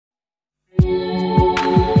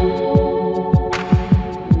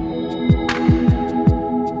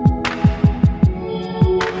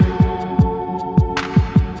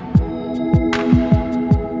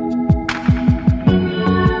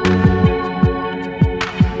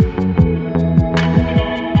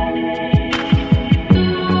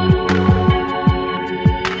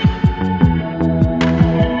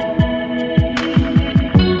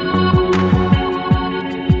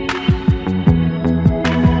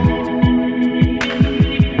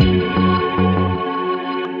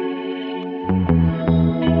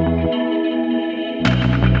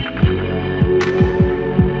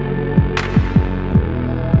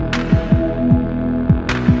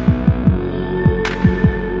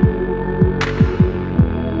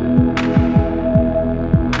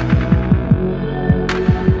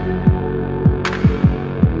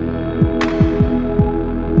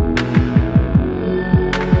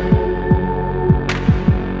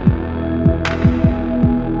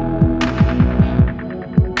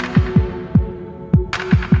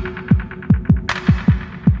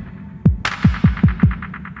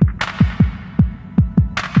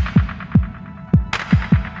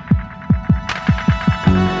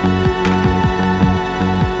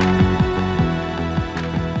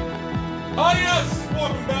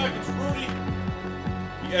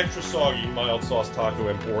extra soggy mild sauce taco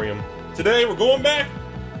emporium. Today we're going back,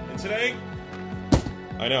 and today,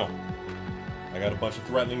 I know, I got a bunch of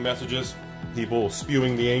threatening messages, people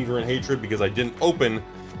spewing the anger and hatred because I didn't open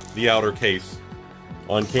the outer case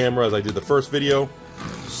on camera as I did the first video.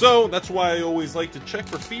 So that's why I always like to check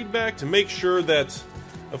for feedback to make sure that,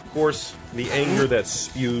 of course, the anger that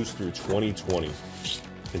spews through 2020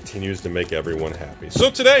 continues to make everyone happy. So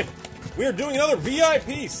today, we are doing another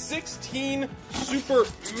VIP 16 Super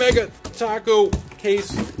Mega Taco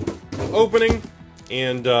case opening,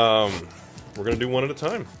 and we're going to do one at a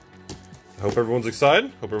time. I hope everyone's excited.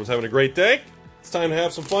 Hope everyone's having a great day. It's time to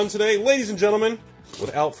have some fun today. Ladies and gentlemen,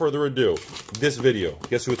 without further ado, this video,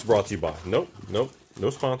 guess who it's brought to you by? Nope, nope, no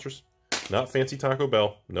sponsors. Not Fancy Taco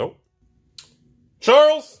Bell, nope.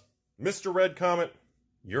 Charles, Mr. Red Comet,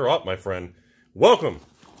 you're up, my friend. Welcome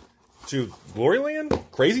to Gloryland?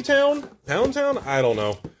 Crazy Town? Pound Town? I don't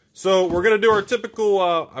know. So we're gonna do our typical.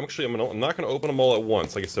 I'm not gonna open them all at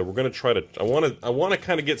once. Like I said, we're gonna try to. I want to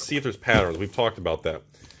kind of see if there's patterns. We've talked about that.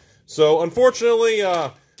 So unfortunately,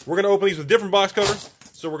 we're gonna open these with different box covers.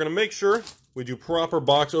 So we're gonna make sure we do proper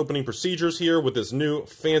box opening procedures here with this new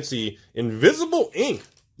fancy invisible ink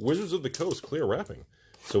Wizards of the Coast clear wrapping.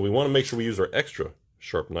 So we want to make sure we use our extra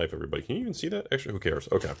sharp knife. Everybody, can you even see that? Extra? Who cares?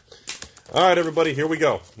 Okay. All right, everybody, here we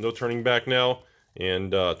go. No turning back now,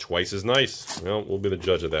 and twice as nice. Well, we'll be the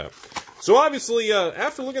judge of that. So obviously,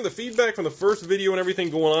 after looking at the feedback from the first video and everything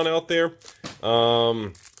going on out there,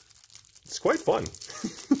 it's quite fun.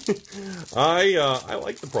 I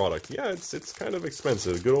like the product. Yeah, it's kind of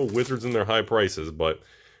expensive. Good old Wizards and their high prices, but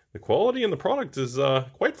the quality in the product is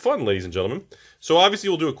quite fun, ladies and gentlemen. So obviously,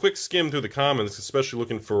 we'll do a quick skim through the comments, especially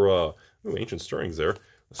looking for ooh, ancient stirrings there.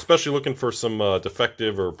 Especially looking for some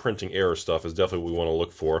defective or printing error stuff is definitely what we want to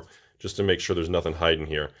look for, just to make sure there's nothing hiding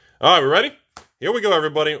here. All right, we ready? Here we go,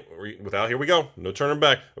 everybody. Here we go. No turning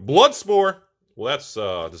back. Bloodspore. Well, that's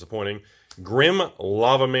disappointing. Grim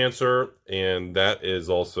Lavamancer, and that is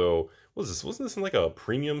also, what is this? Wasn't this in like a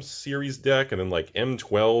premium series deck? And then like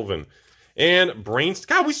M12 and Brains.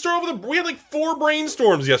 God, we had like 4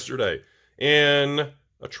 Brainstorms yesterday. And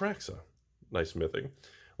Atraxa. Nice mythic.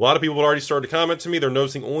 A lot of people have already started to comment to me. They're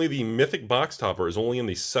noticing only the Mythic Box Topper is only in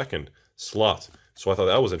the 2nd slot. So I thought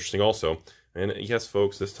that was interesting also. And yes,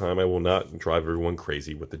 folks, this time I will not drive everyone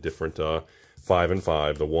crazy with the different 5 and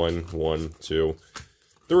 5. The 1, 1, 2,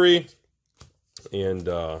 3. And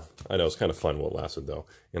I know it's kind of fun while it lasted, though.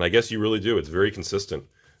 And I guess you really do. It's very consistent.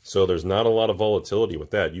 So there's not a lot of volatility with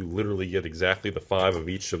that. You literally get exactly the 5 of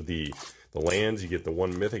each of the lands. You get the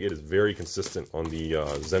 1 Mythic. It is very consistent on the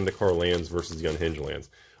Zendikar lands versus the Unhinged lands.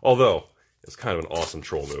 Although, it's kind of an awesome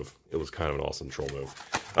troll move. It was kind of an awesome troll move.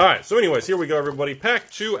 Alright, so anyways, here we go, everybody. Pack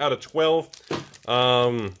 2 out of 12.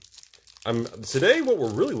 Today, what we're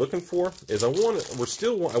really looking for is I want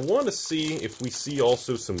to see if we see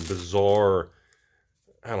also some bizarre,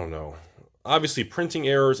 I don't know. Obviously, printing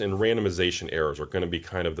errors and randomization errors are going to be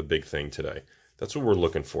kind of the big thing today. That's what we're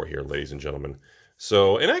looking for here, ladies and gentlemen.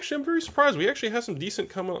 So, and actually, I'm very surprised. We actually have some decent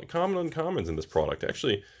common uncommons in this product.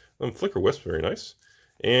 Actually, Flicker Wisp, very nice.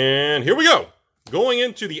 And here we go. Going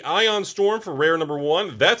into the Ion Storm for rare number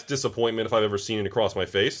 1. That's disappointment if I've ever seen it across my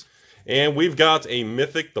face. And we've got a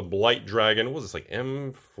Mythic, the Blight Dragon. What was this, like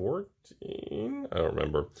M14? I don't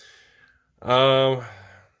remember. I'm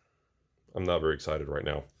not very excited right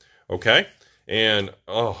now. Okay. And,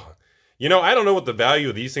 oh, you know, I don't know what the value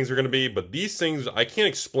of these things are going to be, but these things, I can't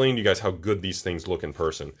explain to you guys how good these things look in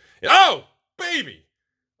person. Oh, baby!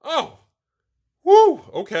 Oh! Woo!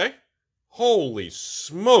 Okay. Holy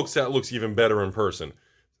smokes, that looks even better in person.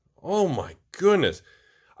 Oh my goodness.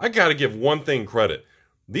 I gotta give one thing credit.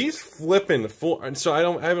 These flippin' full, so I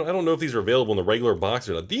don't know if these are available in the regular box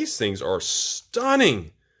or not. These things are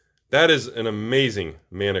stunning. That is an amazing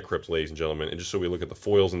Mana Crypt, ladies and gentlemen. And just so we look at the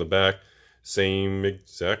foils in the back, same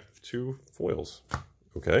exact 2 foils.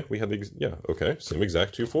 Okay, we have the, yeah, okay, same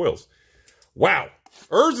exact 2 foils. Wow.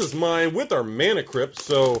 Urza's Mine with our Mana Crypt,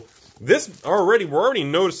 so this we're already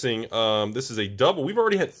noticing this is a double. We've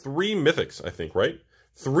already had 3 Mythics, I think, right?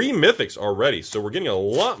 3 Mythics already, so we're getting a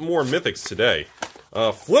lot more Mythics today.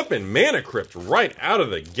 Flippin' Mana Crypt right out of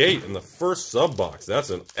the gate in the first sub box. That's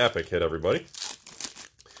an epic hit, everybody.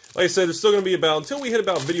 Like I said, there's still going to be about, until we hit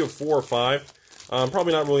about video 4 or 5, I'm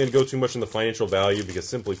probably not really going to go too much in the financial value because,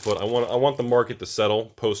 simply put, I want the market to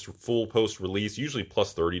settle full post-release, usually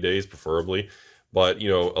plus 30 days, preferably. But, you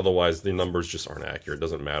know, otherwise the numbers just aren't accurate. It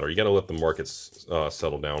doesn't matter. You got to let the markets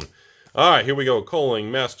settle down. All right, here we go.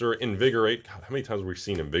 Culling Master Invigorate. God, how many times have we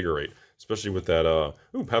seen Invigorate? Especially with that,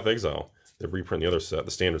 Path of Exile. They reprint the other set,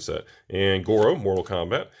 the standard set. And Goro, Mortal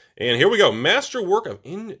Kombat. And here we go. Masterwork of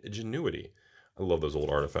Ingenuity. I love those old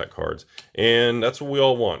artifact cards. And that's what we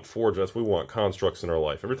all want. Forge, that's what we want. Constructs in our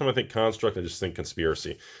life. Every time I think construct, I just think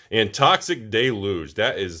conspiracy. And Toxic Deluge.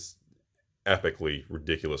 That is epically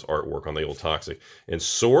ridiculous artwork on the old Toxic. And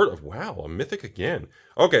Sword, wow, a mythic again.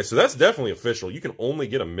 Okay, so that's definitely official. You can only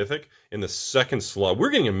get a mythic in the second slot. We're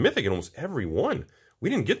getting a mythic in almost every one. We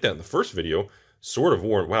didn't get that in the first video. Sword of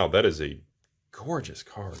War, wow, that is a gorgeous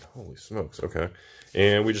card. Holy smokes, okay.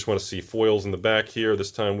 And we just want to see foils in the back here.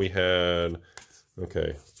 This time we had,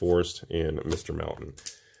 okay, Forest and Mr. Mountain.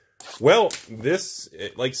 Well, this,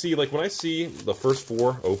 like, see, like, when I see the first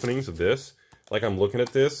 4 openings of this, like, I'm looking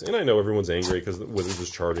at this, and I know everyone's angry because Wizards is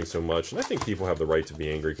charging so much, and I think people have the right to be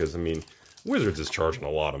angry because, I mean, Wizards is charging a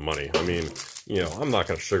lot of money. I mean, you know, I'm not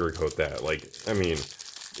going to sugarcoat that. Like, I mean,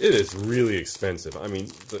 it is really expensive. I mean,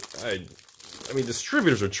 I mean,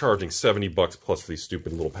 distributors are charging $70 plus for these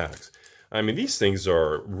stupid little packs. I mean, these things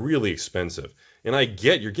are really expensive. And I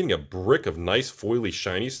get you're getting a brick of nice, foily,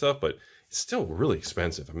 shiny stuff, but it's still really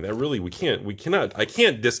expensive. I mean, that really, I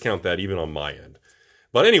can't discount that even on my end.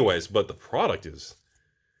 But anyways, but the product it's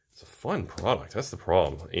a fun product. That's the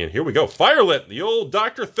problem. And here we go. Firelit, the old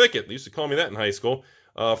Dr. Thicket. They used to call me that in high school.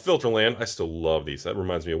 Filterland, I still love these. That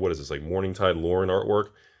reminds me of, what is this, like Morningtide Lauren artwork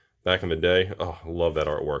back in the day? Oh, I love that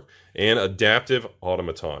artwork. And Adaptive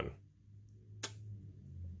Automaton.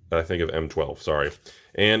 I think of M12, sorry.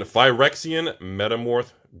 And Phyrexian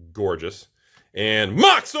Metamorph, gorgeous. And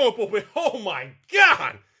Mox Opal, oh my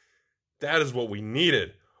god! That is what we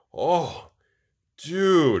needed. Oh,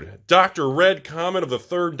 dude. Dr. Red Comet of the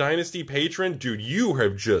 3rd Dynasty Patron. Dude, you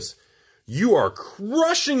are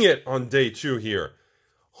crushing it on day 2 here.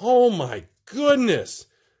 Oh my goodness.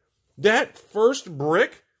 That first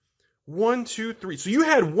brick, 1, 2, 3. So you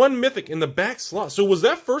had 1 mythic in the back slot. So was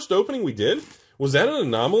that first opening we did? Was that an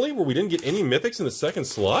anomaly where we didn't get any mythics in the second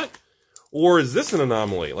slot? Or is this an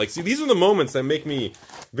anomaly? Like, see, these are the moments that make me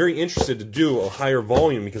very interested to do a higher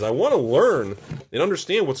volume because I want to learn and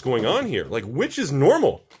understand what's going on here. Like, which is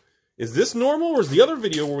normal? Is this normal, or is the other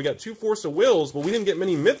video where we got 2 Force of Wills, but we didn't get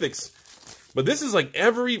many mythics? But this is like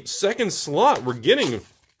every second slot we're getting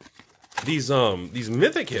these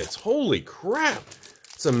mythic hits. Holy crap.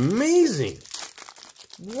 It's amazing.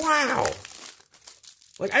 Wow.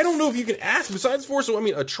 Like, I don't know if you can ask, besides Force, I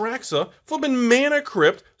mean, Atraxa, flippin' Mana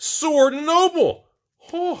Crypt, Sword, and Noble.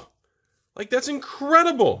 Oh, like, that's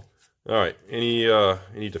incredible. All right,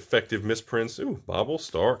 any defective misprints? Ooh, Bobble,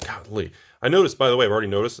 Star, godly. I noticed, by the way, I've already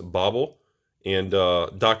noticed, Bobble and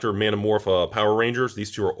Dr. Manamorph Power Rangers,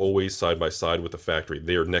 these two are always side by side with the factory.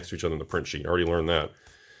 They are next to each other in the print sheet. I already learned that.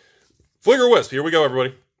 Flicker Wisp, here we go,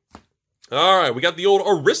 everybody. All right, we got the old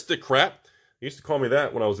Aristocrat. They used to call me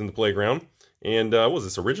that when I was in the playground. And what was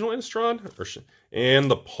this, original Innistrad?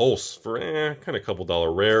 And the Pulse for kind of a couple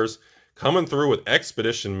 $1 rares. Coming through with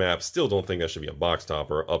Expedition Map. Still don't think that should be a box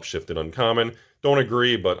topper. Upshifted uncommon. Don't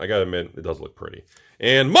agree, but I gotta admit, it does look pretty.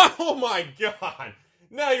 And oh my god!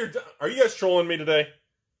 Now are you guys trolling me today?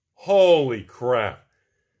 Holy crap.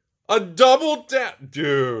 A double tap.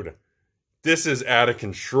 Dude. This is out of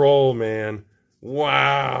control, man.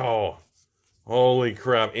 Wow. Holy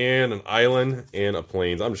crap. And an island and a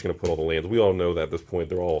plains. I'm just going to put all the lands. We all know that at this point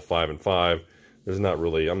they're all 5 and 5. There's not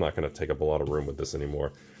really, I'm not going to take up a lot of room with this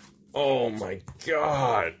anymore. Oh my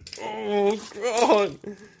god. Oh god.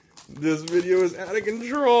 This video is out of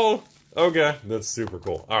control. Okay, that's super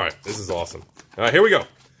cool. Alright, this is awesome. Alright, here we go.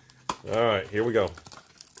 Alright, here we go.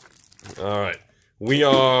 Alright. We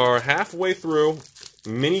are halfway through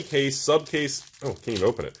mini case, sub case. Oh, can't even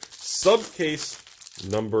open it. Sub case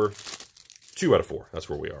number 2 out of 4. That's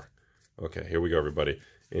where we are. Okay, here we go, everybody.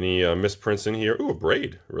 Any misprints in here? Ooh, a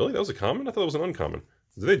braid. Really? That was a common? I thought it was an uncommon.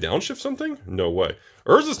 Did they downshift something? No way.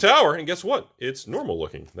 Urza's Tower, and guess what? It's normal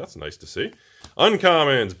looking. That's nice to see.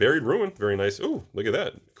 Uncommons. Buried Ruin. Very nice. Ooh, look at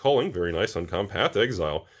that. Culling. Very nice. Uncommon. Path to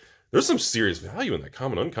Exile. There's some serious value in that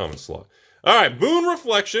common uncommon slot. All right, Boon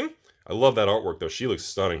Reflection. I love that artwork, though. She looks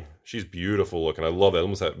stunning. She's beautiful looking. I love that.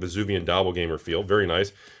 Almost that Vesuvian Doppelganger feel. Very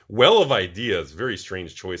nice. Well of Ideas. Very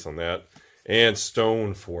strange choice on that. And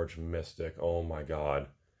Stoneforge Mystic. Oh, my God.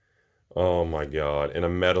 Oh, my God. And a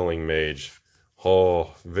Meddling Mage.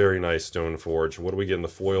 Oh, very nice Stoneforge. What do we get in the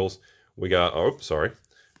foils? We got, oh, sorry.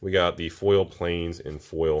 We got the foil plains and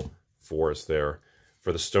foil forest there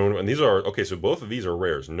for the stone. And these are, okay, so both of these are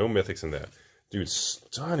rares. No mythics in that. Dude,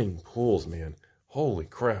 stunning pulls, man. Holy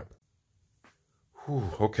crap. Whew,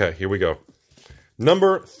 okay, here we go.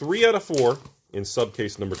 Number 3 out of 4 in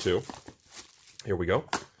subcase number 2. Here we go.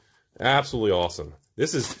 Absolutely awesome.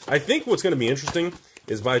 This is, I think what's going to be interesting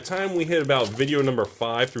is by the time we hit about video number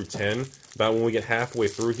 5 through 10, about when we get halfway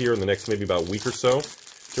through here in the next maybe about week or so,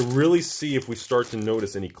 to really see if we start to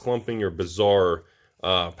notice any clumping or bizarre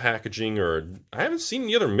packaging, or I haven't seen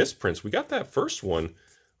any other misprints. We got that first one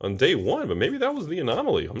on day one, but maybe that was the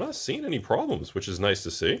anomaly. I'm not seeing any problems, which is nice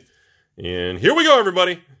to see. And here we go,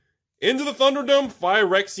 everybody. Into the Thunderdome,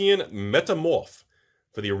 Phyrexian Metamorph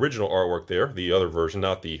for the original artwork there. The other version,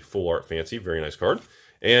 not the full art fancy. Very nice card.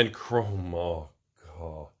 And Chrome, oh,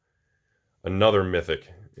 God. Another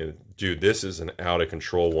Mythic. Dude, this is an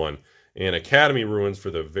out-of-control one. And Academy Ruins for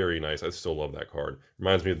the very nice. I still love that card.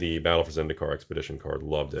 Reminds me of the Battle for Zendikar Expedition card.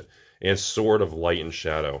 Loved it. And Sword of Light and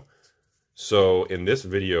Shadow. So, in this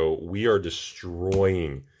video, we are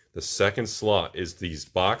destroying the second slot. Is these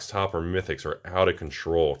box topper Mythics are out of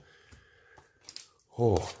control.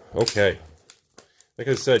 Oh, okay. Like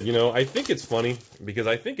I said, you know, I think it's funny because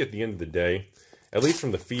I think at the end of the day, at least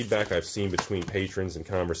from the feedback I've seen between patrons and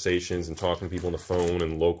conversations and talking to people on the phone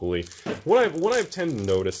and locally, what I've tended to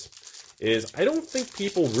notice is I don't think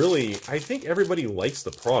people really, I think everybody likes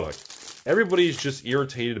the product. Everybody's just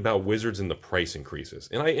irritated about Wizards and the price increases.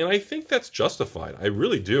 And I think that's justified. I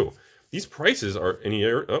really do. These prices are any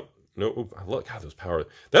oh, no, look, God, those power.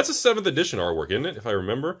 That's a 7th edition artwork, isn't it? If I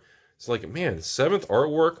remember. It's like, man, 7th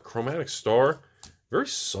artwork, Chromatic Star. Very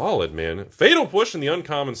solid, man. Fatal Push in the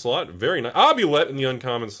uncommon slot. Very nice. Amulet in the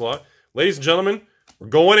uncommon slot. Ladies and gentlemen, we're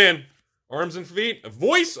going in. Arms and Feet. A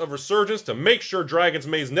Voice of Resurgence to make sure Dragon's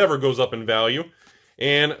Maze never goes up in value.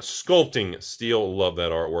 And Sculpting Steel. Love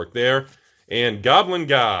that artwork there. And Goblin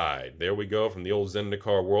Guide. There we go from the old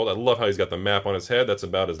Zendikar world. I love how he's got the map on his head. That's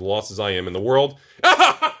about as lost as I am in the world.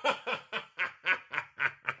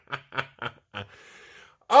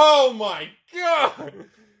 Oh my God!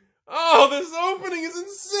 Oh, this opening is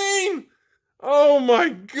insane! Oh my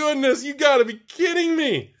goodness, you gotta be kidding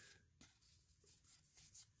me!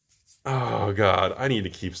 Oh God, I need to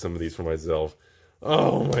keep some of these for myself.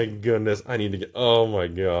 Oh my goodness, I need to get... Oh my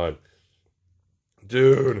God.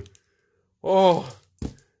 Dude. Oh.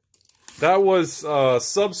 That was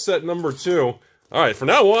subset number 2. Alright, from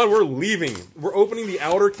now on, we're leaving. We're opening the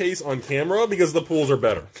outer case on camera because the pools are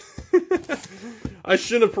better. I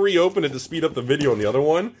shouldn't have pre-opened it to speed up the video on the other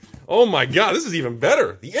one. Oh my God, this is even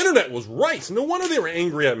better. The internet was right. No wonder they were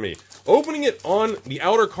angry at me. Opening it on the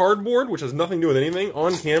outer cardboard, which has nothing to do with anything,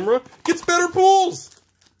 on camera, gets better pulls.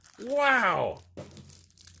 Wow.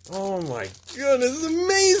 Oh my goodness, this is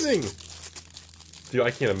amazing. Dude,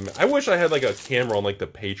 I can't imagine. I wish I had like a camera on like the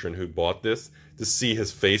patron who bought this to see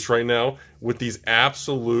his face right now with these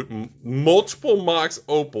absolute multiple Mox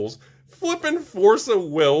Opals, flipping Force of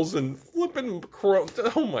Wills and flipping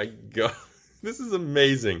oh my God. This is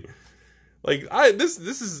amazing. Like this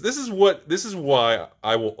is why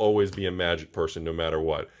I will always be a Magic person no matter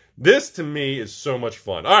what. This to me is so much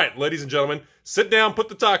fun. All right, ladies and gentlemen, sit down, put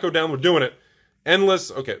the taco down, we're doing it.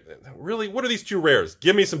 Endless. Okay, really, what are these 2 rares?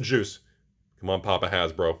 Give me some juice. Come on, Papa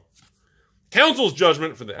Hasbro. Council's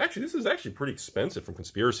Judgment for the... Actually, this is actually pretty expensive from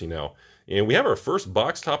Conspiracy now. And we have our first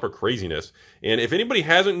box topper craziness. And if anybody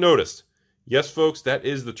hasn't noticed, yes, folks, that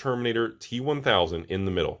is the Terminator T-1000 in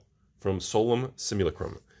the middle from Solum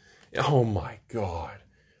Simulacrum. Oh, my God.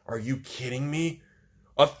 Are you kidding me?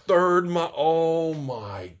 A third... Oh,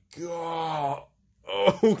 my God.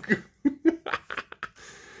 Oh, God.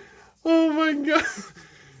 Oh, my God.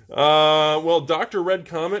 Well, Dr. Red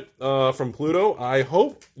Comet from Pluto, I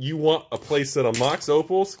hope you want a playset of Mox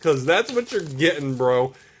Opals, because that's what you're getting,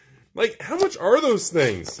 bro. Like, how much are those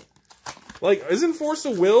things? Like, isn't Force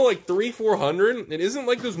of Will like $300-400? It isn't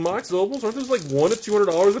like those Mox Opals? Aren't those like $100 to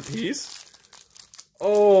 $200 a piece?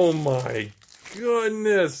 Oh my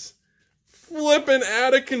goodness. Flipping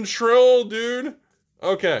out of control, dude.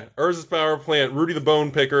 Okay, Urza's Power Plant, Rudy the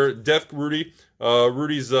Bone Picker, Death Rudy,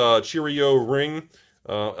 Rudy's Cheerio Ring.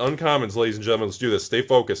 Uncommons, ladies and gentlemen, let's do this. Stay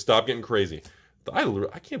focused. Stop getting crazy. I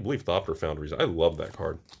can't believe Thopter Foundries. I love that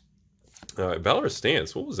card. Valorous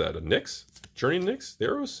Stance. What was that? A Nyx? Journey Nyx?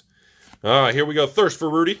 Theros? Alright, here we go. Thirst for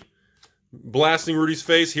Rudy. Blasting Rudy's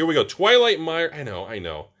face. Here we go. Twilight Mire. I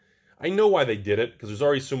know. I know why they did it, because there's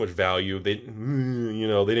already so much value. They, you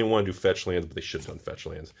know, they didn't want to do fetch lands, but they should have done fetch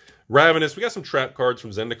lands. Ravenous. We got some trap cards from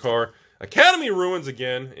Zendikar. Academy Ruins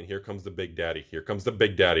again. And here comes the Big Daddy. Here comes the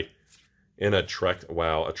Big Daddy. And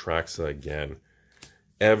Atraxa again.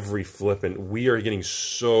 Every flippin'. We are getting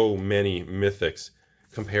so many Mythics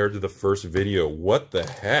compared to the first video. What the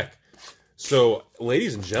heck? So,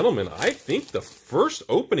 ladies and gentlemen, I think the first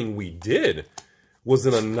opening we did was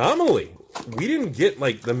an anomaly. We didn't get,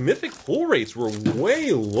 like, the Mythic pull rates were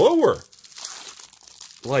way lower.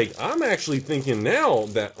 Like, I'm actually thinking now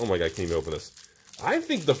that... Oh my God, I can't even open this. I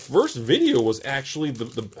think the first video was actually I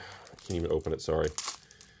can't even open it, sorry.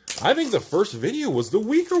 I think the first video was the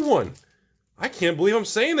weaker one. I can't believe I'm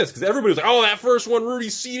saying this, because everybody was like, oh, that first one, Rudy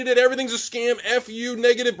seeded it, everything's a scam, F you,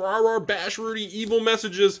 negative, rah, bash Rudy, evil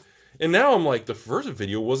messages. And now I'm like, the first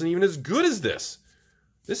video wasn't even as good as this.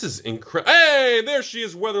 This is incredible. Hey, there she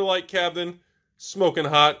is, Weatherlight Captain. Smoking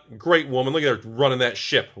hot. Great woman. Look at her running that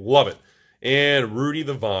ship. Love it. And Rudy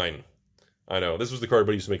the Vine. I know. This was the card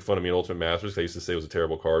everybody used to make fun of me in Ultimate Masters. I used to say it was a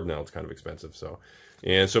terrible card. Now it's kind of expensive.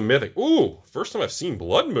 And so Mythic. Ooh, first time I've seen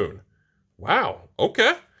Blood Moon. Wow.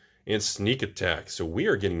 Okay. And Sneak Attack. So we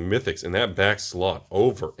are getting Mythics in that back slot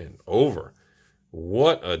over and over.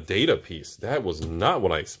 What a data piece. That was not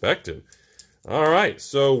what I expected. All right,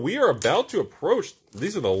 so we are about to approach.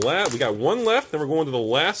 These are the last. We got one left, then we're going to the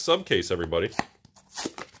last subcase, everybody.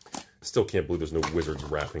 Still can't believe there's no wizards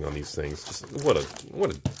wrapping on these things. Just what a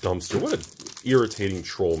dumpster. What an irritating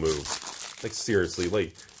troll move. Like seriously,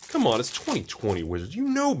 like come on, it's 2020 Wizards. You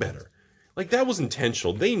know better. Like that was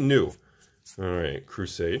intentional. They knew. All right,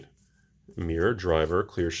 Crusade, Mirror, Driver,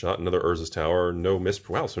 Clear Shot, another Urza's Tower. No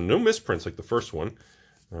misprints. Wow, so no misprints like the first one.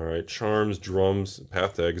 All right, Charms, Drums,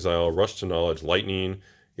 Path to Exile, Rush to Knowledge, Lightning.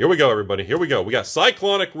 Here we go, everybody. Here we go. We got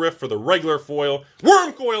Cyclonic Rift for the regular foil.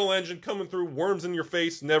 Worm Coil Engine coming through. Worms in your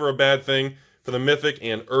face. Never a bad thing for the Mythic.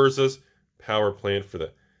 And Urza's Power Plant for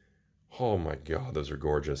the... Oh, my God. Those are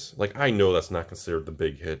gorgeous. Like, I know that's not considered the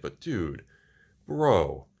big hit, but, dude.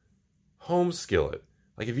 Bro. Home Skillet.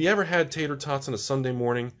 Like, if you ever had tater tots on a Sunday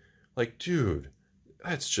morning, like, dude...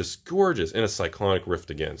 That's just gorgeous. And a Cyclonic Rift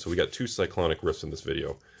again. So we got 2 Cyclonic Rifts in this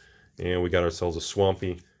video. And we got ourselves a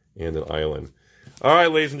Swampy and an Island. All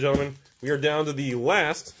right, ladies and gentlemen. We are down to the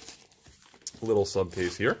last little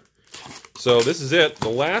subcase here. So this is it. The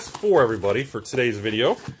last 4, everybody, for today's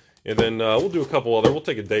video. And then we'll do a couple other. We'll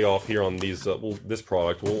take a day off here on these. This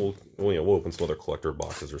product. We'll open some other collector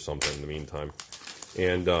boxes or something in the meantime.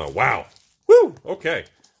 And wow. Woo! Okay.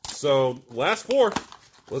 So last 4.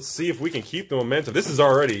 Let's see if we can keep the momentum. This is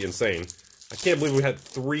already insane. I can't believe we had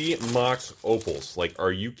 3 Mox Opals. Like,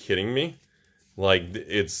 are you kidding me? Like,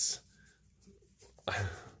 it's...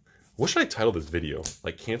 What should I title this video?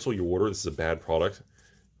 Like, cancel your order, this is a bad product?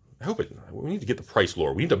 I hope it... We need to get the price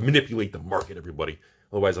lower. We need to manipulate the market, everybody.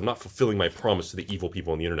 Otherwise, I'm not fulfilling my promise to the evil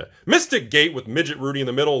people on the internet. Mystic Gate with Midget Rudy in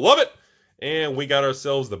the middle. Love it! And we got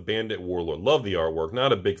ourselves the Bandit Warlord. Love the artwork.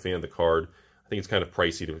 Not a big fan of the card. I think it's kind of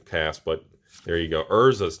pricey to cast, but... There you go.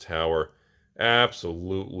 Urza's Tower.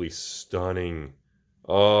 Absolutely stunning.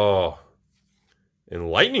 Oh.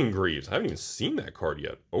 And Lightning Greaves. I haven't even seen that card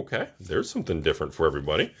yet. Okay. There's something different for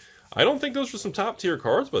everybody. I don't think those are some top tier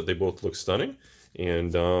cards, but they both look stunning.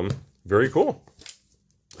 And very cool.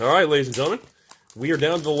 All right, ladies and gentlemen. We are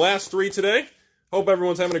down to the last 3 today. Hope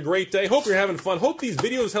everyone's having a great day. Hope you're having fun. Hope these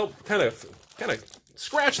videos help kind of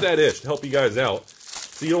scratch that itch to help you guys out.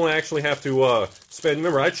 So you don't actually have to spend...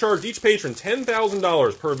 Remember, I charged each patron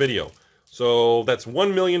 $10,000 per video. So that's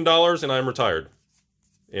 $1 million, and I'm retired.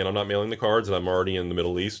 And I'm not mailing the cards, and I'm already in the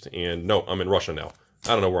Middle East. And no, I'm in Russia now. I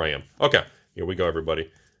don't know where I am. Okay, here we go,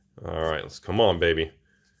 everybody. All right, let's come on, baby.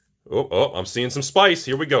 Oh, I'm seeing some spice.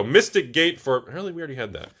 Here we go. Mystic Gate for... Really, we already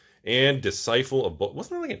had that. And Disciple of...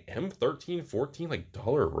 Wasn't there like an M13, 14, like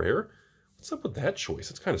dollar rare? What's up with that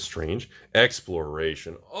choice? It's kind of strange.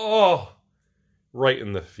 Exploration. Oh... Right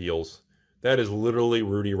in the feels. That is literally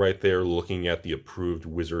Rudy right there looking at the approved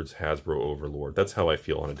Wizards Hasbro Overlord. That's how I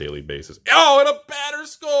feel on a daily basis. Oh, and a Batter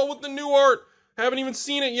Skull with the new art. Haven't even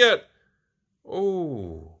seen it yet.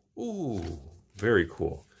 Oh, ooh, very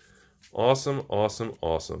cool. Awesome, awesome,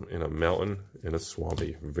 awesome. And a mountain and a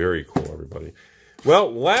swampy. Very cool, everybody.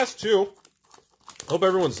 Well, last 2. Hope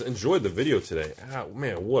everyone's enjoyed the video today. Ah,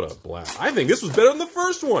 man, what a blast. I think this was better than the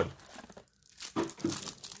first one.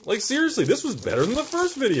 Like, seriously, this was better than the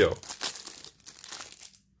first video.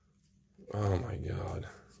 Oh, my God.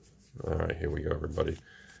 All right, here we go, everybody.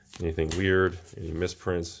 Anything weird? Any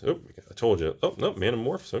misprints? Oh, I told you. Oh, no,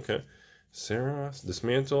 Manamorphs. Okay. Theros,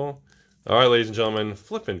 Dismantle. All right, ladies and gentlemen.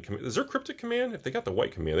 Flippin' command. Is there Cryptic Command? If they got the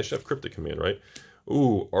white command, they should have Cryptic Command, right?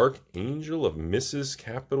 Ooh, Archangel of Mrs.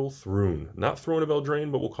 Capital Thrune. Not Throne of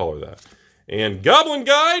Eldraine, but we'll call her that. And Goblin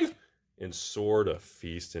Guide! And Sword of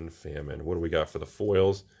Feast and Famine. What do we got for the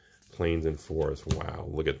foils? Plains and Forests. Wow,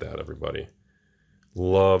 look at that, everybody.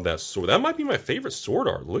 Love that sword. That might be my favorite sword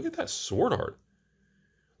art. Look at that sword art.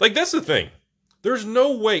 Like, that's the thing. There's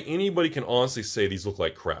no way anybody can honestly say these look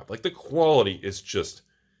like crap. Like, the quality is just...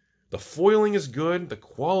 The foiling is good. The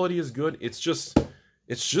quality is good. It's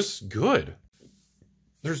just good.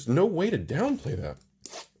 There's no way to downplay that.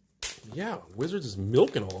 Yeah, Wizards is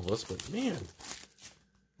milking all of us, but man...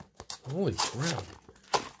 Holy crap.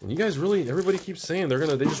 And you guys really, everybody keeps saying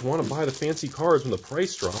they just want to buy the fancy cards when the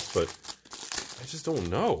price drops, but I just don't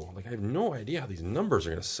know. Like, I have no idea how these numbers are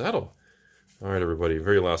going to settle. All right, everybody.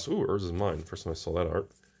 Very last. Ooh, Urza is mine. First time I saw that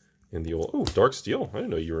art in the old. Ooh, Dark Steel. I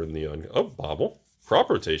didn't know you were in the Bobble.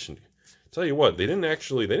 Crop rotation. Tell you what, they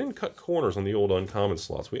didn't cut corners on the old uncommon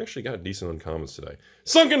slots. We actually got decent uncommons today.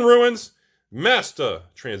 Sunken Ruins, Master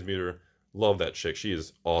Transmuter. Love that chick. She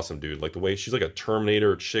is awesome, dude. Like the way she's like a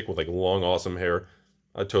Terminator chick with like long, awesome hair.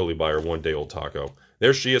 I'd totally buy her one day old taco.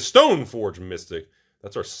 There she is, Stoneforge Mystic.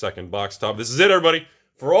 That's our second box top. This is it, everybody,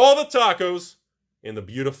 for all the tacos in the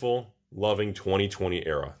beautiful, loving 2020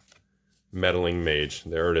 era. Meddling Mage.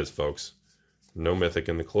 There it is, folks. No Mythic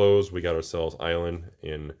in the close. We got ourselves Island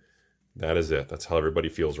in. That is it. That's how everybody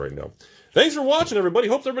feels right now. Thanks for watching, everybody.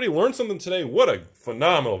 Hope everybody learned something today. What a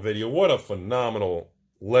phenomenal video. What a phenomenal,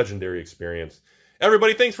 legendary experience.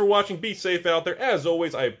 Everybody, thanks for watching. Be safe out there. As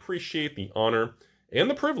always, I appreciate the honor and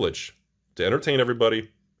the privilege to entertain everybody.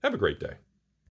 Have a great day.